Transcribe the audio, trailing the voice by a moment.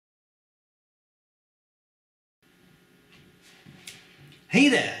Hey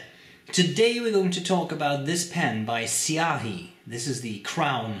there! Today we're going to talk about this pen by Syahi. This is the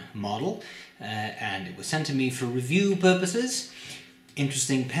Crown model and it was sent to me for review purposes.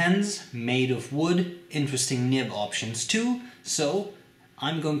 Interesting pens, made of wood, interesting nib options too. So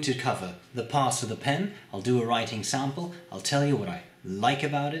I'm going to cover the parts of the pen, I'll do a writing sample, I'll tell you what I like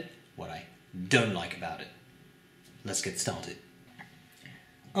about it, what I don't like about it. Let's get started.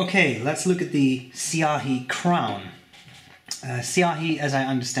 Okay, let's look at the Syahi Crown. Syahi, as I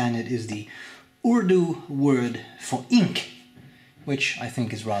understand it, is the Urdu word for ink, which I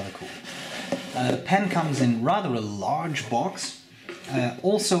think is rather cool. The pen comes in rather a large box.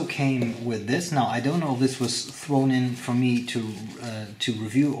 Also came with this. Now, I don't know if this was thrown in for me to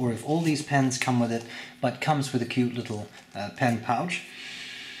review or if all these pens come with it, but comes with a cute little pen pouch,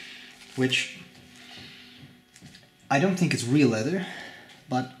 which I don't think it's real leather,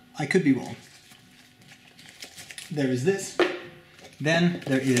 but I could be wrong. There is this. Then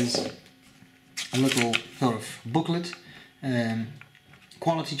there is a little sort of booklet,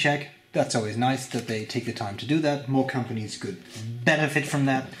 quality check. That's always nice that they take the time to do that. More companies could benefit from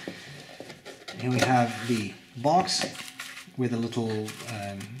that. Here we have the box with a little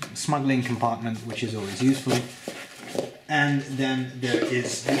smuggling compartment, which is always useful. And then there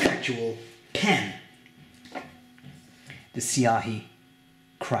is the actual pen, the Syahi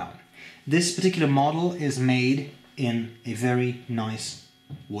Crown. This particular model is made in a very nice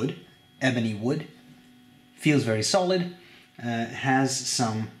wood, ebony wood. Feels very solid, has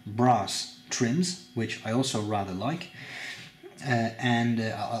some brass trims, which I also rather like.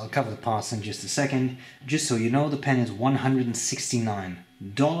 I'll cover the parts in just a second. Just so you know, the pen is $169.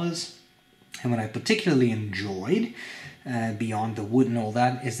 And what I particularly enjoyed, beyond the wood and all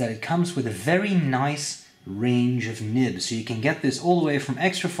that, is that it comes with a very nice range of nibs. So you can get this all the way from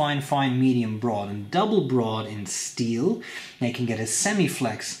extra fine, fine, medium, broad, and double broad in steel. Now you can get a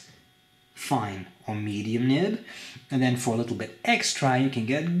semi-flex fine or medium nib. And then for a little bit extra, you can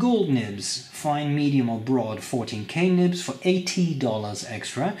get gold nibs, fine, medium, or broad 14K nibs for $80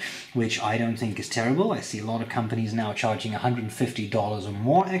 extra, which I don't think is terrible. I see a lot of companies now charging $150 or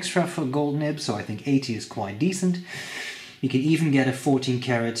more extra for gold nibs, so I think 80 is quite decent. You can even get a 14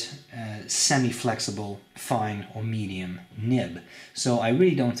 karat semi-flexible fine or medium nib. So I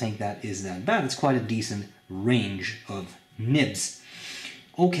really don't think that is that bad. It's quite a decent range of nibs.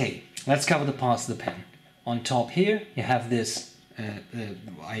 Okay, let's cover the parts of the pen. On top here you have this,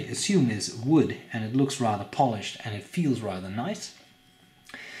 I assume is wood, and it looks rather polished and it feels rather nice.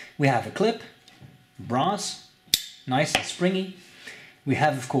 We have a clip, brass, nice and springy. We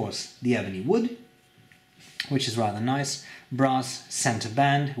have, of course, the ebony wood, which is rather nice. Brass center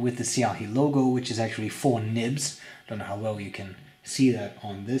band with the Syahi logo, which is actually 4 nibs. Don't know how well you can see that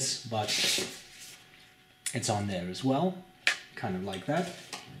on this, but it's on there as well, kind of like that.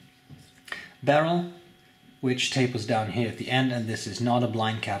 Barrel, which tapers down here at the end, and this is not a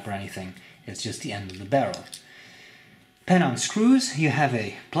blind cap or anything, it's just the end of the barrel. Pen unscrews, you have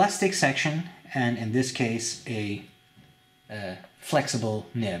a plastic section, and in this case a flexible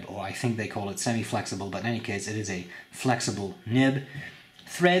nib, or I think they call it semi-flexible, but in any case it is a flexible nib.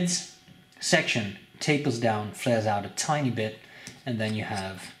 Threads, section tapers down, flares out a tiny bit, and then you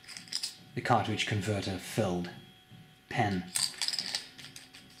have the Cartridge-Converter filled pen.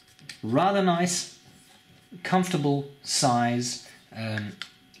 Rather nice, comfortable size.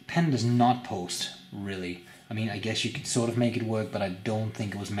 Pen does not post, really. I mean, I guess you could sort of make it work, but I don't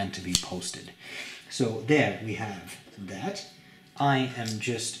think it was meant to be posted. So there we have that. I am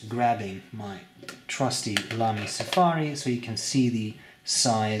just grabbing my trusty Lamy Safari so you can see the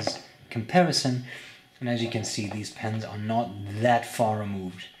size comparison. And as you can see, these pens are not that far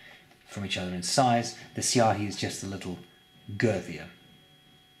removed from each other in size. The Syahi is just a little girthier.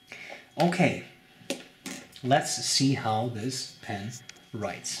 Okay, let's see how this pen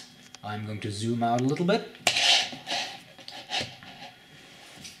writes. I'm going to zoom out a little bit.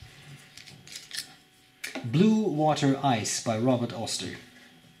 Blue Water Ice by Robert Oster.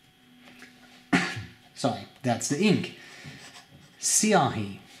 Sorry, that's the ink.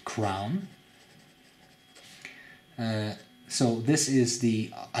 Syahi Crown. So this is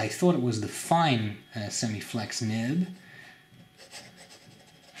the, I thought it was the fine semi-flex nib.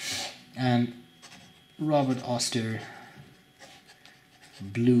 And Robert Oster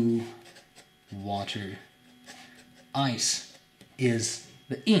Blue Water Ice is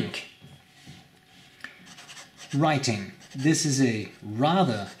the ink. Writing. This is a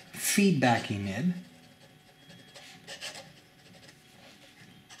rather feedbacky nib.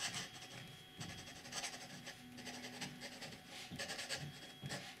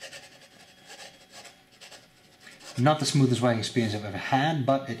 Not the smoothest writing experience I've ever had,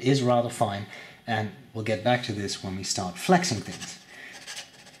 but it is rather fine, and we'll get back to this when we start flexing things.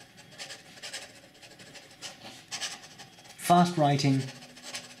 Fast writing.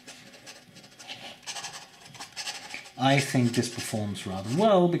 I think this performs rather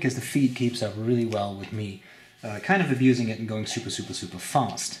well because the feed keeps up really well with me kind of abusing it and going super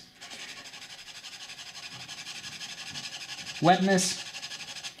fast. Wetness.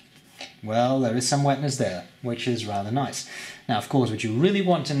 Well, there is some wetness there, which is rather nice. Now, of course, what you really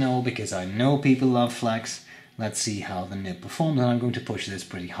want to know, because I know people love flex, let's see how the nib performs, and I'm going to push this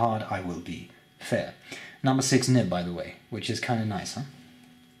pretty hard, I will be fair. Number 6 nib, by the way, which is kind of nice, huh?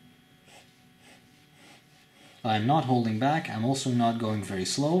 I'm not holding back, I'm also not going very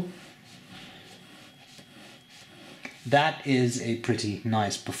slow. That is a pretty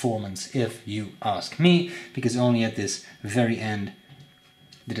nice performance, if you ask me, because only at this very end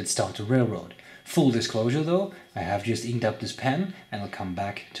did it start to railroad. Full disclosure though, I have just inked up this pen, and I'll come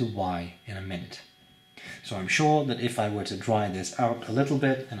back to why in a minute. So I'm sure that if I were to dry this out a little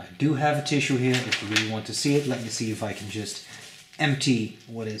bit, and I do have a tissue here, if you really want to see it, let me see if I can just empty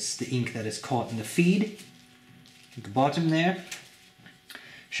what is the ink that is caught in the feed at the bottom there.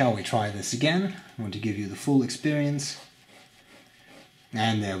 Shall we try this again? I want to give you the full experience.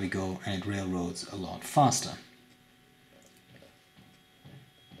 And there we go, and it railroads a lot faster.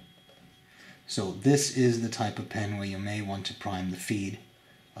 So this is the type of pen where you may want to prime the feed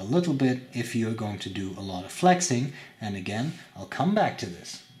a little bit if you're going to do a lot of flexing. And again, I'll come back to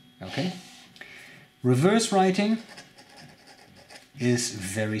this, okay? Reverse writing is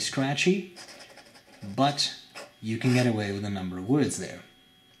very scratchy, but you can get away with a number of words there.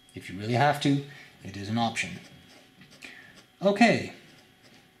 If you really have to, it is an option. Okay.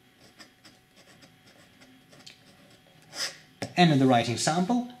 End of the writing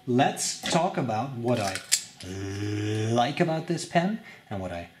sample. Let's talk about what I like about this pen and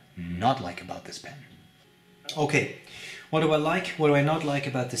what I not like about this pen. Okay, what do I like? What do I not like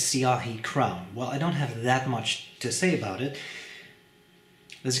about the Syahi crown? Well, I don't have that much to say about it.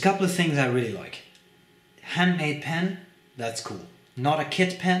 There's a couple of things I really like. Handmade pen, that's cool. Not a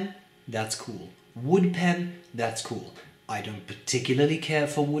kit pen, that's cool. Wood pen, that's cool. I don't particularly care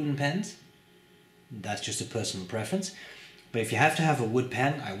for wooden pens. That's just a personal preference. But if you have to have a wood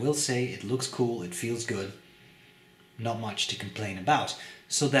pen, I will say it looks cool, it feels good. Not much to complain about.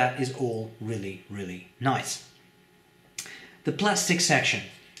 So that is all really, really nice. The plastic section,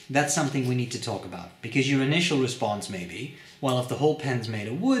 that's something we need to talk about. Because your initial response may be, well, if the whole pen's made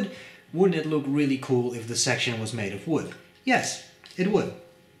of wood, wouldn't it look really cool if the section was made of wood? Yes, it would.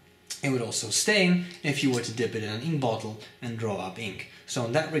 It would also stain if you were to dip it in an ink bottle and draw up ink. So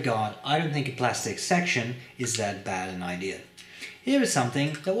in that regard, I don't think a plastic section is that bad an idea. Here is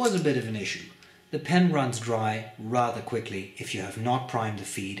something that was a bit of an issue. The pen runs dry rather quickly if you have not primed the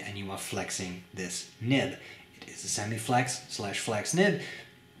feed and you are flexing this nib. It is a semi-flex / flex nib,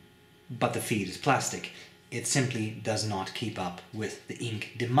 but the feed is plastic. It simply does not keep up with the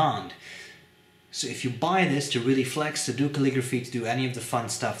ink demand. So if you buy this to really flex, to do calligraphy, to do any of the fun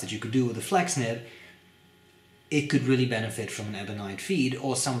stuff that you could do with a flex nib, it could really benefit from an ebonite feed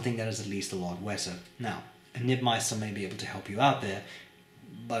or something that is at least a lot wetter. Now, a nibmeister may be able to help you out there,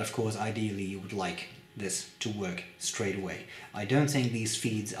 but of course ideally you would like this to work straight away. I don't think these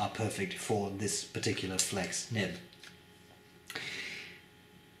feeds are perfect for this particular flex nib.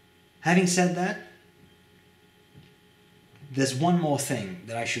 Having said that, there's one more thing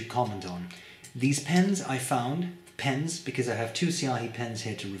that I should comment on. These pens I found, because I have 2 Syahi pens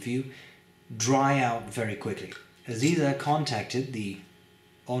here to review, dry out very quickly. Aziza contacted the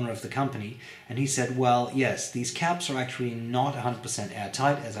owner of the company and he said, well, yes, these caps are actually not 100%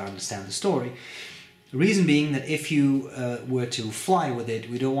 airtight as I understand the story. The reason being that if you were to fly with it,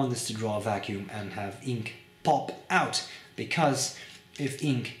 we don't want this to draw a vacuum and have ink pop out, because if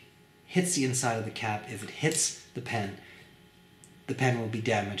ink hits the inside of the cap, if it hits the pen will be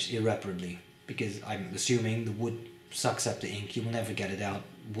damaged irreparably, because I'm assuming the wood sucks up the ink, you will never get it out,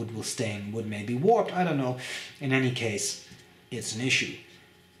 wood will stain, wood may be warped, I don't know. In any case, it's an issue.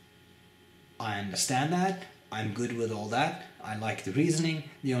 I understand that, I'm good with all that, I like the reasoning.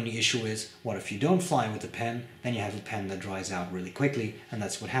 The only issue is, what if you don't fly with the pen, then you have a pen that dries out really quickly, and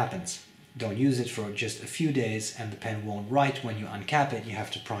that's what happens. Don't use it for just a few days and the pen won't write when you uncap it, you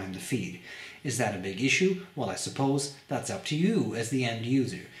have to prime the feed. Is that a big issue? Well, I suppose that's up to you as the end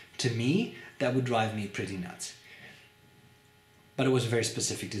user. To me, that would drive me pretty nuts. But it was a very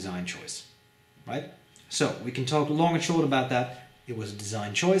specific design choice, right? So we can talk long and short about that. It was a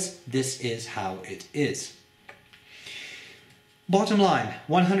design choice. This is how it is. Bottom line,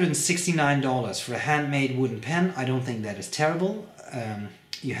 $169 for a handmade wooden pen. I don't think that is terrible.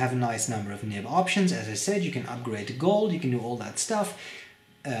 You have a nice number of nib options. As I said, you can upgrade to gold, you can do all that stuff.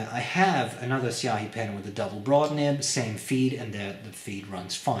 I have another Syahi pen with a double broad nib, same feed, and the feed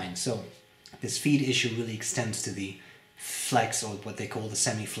runs fine. So this feed issue really extends to the flex, or what they call the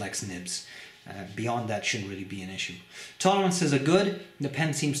semi-flex nibs. Beyond that shouldn't really be an issue. Tolerances are good, the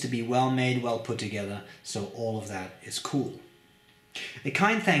pen seems to be well made, well put together, so all of that is cool. A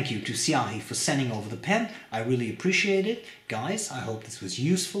kind thank you to Syahi for sending over the pen. I really appreciate it. Guys, I hope this was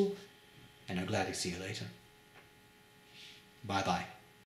useful, and I'm glad to see you later. Bye bye.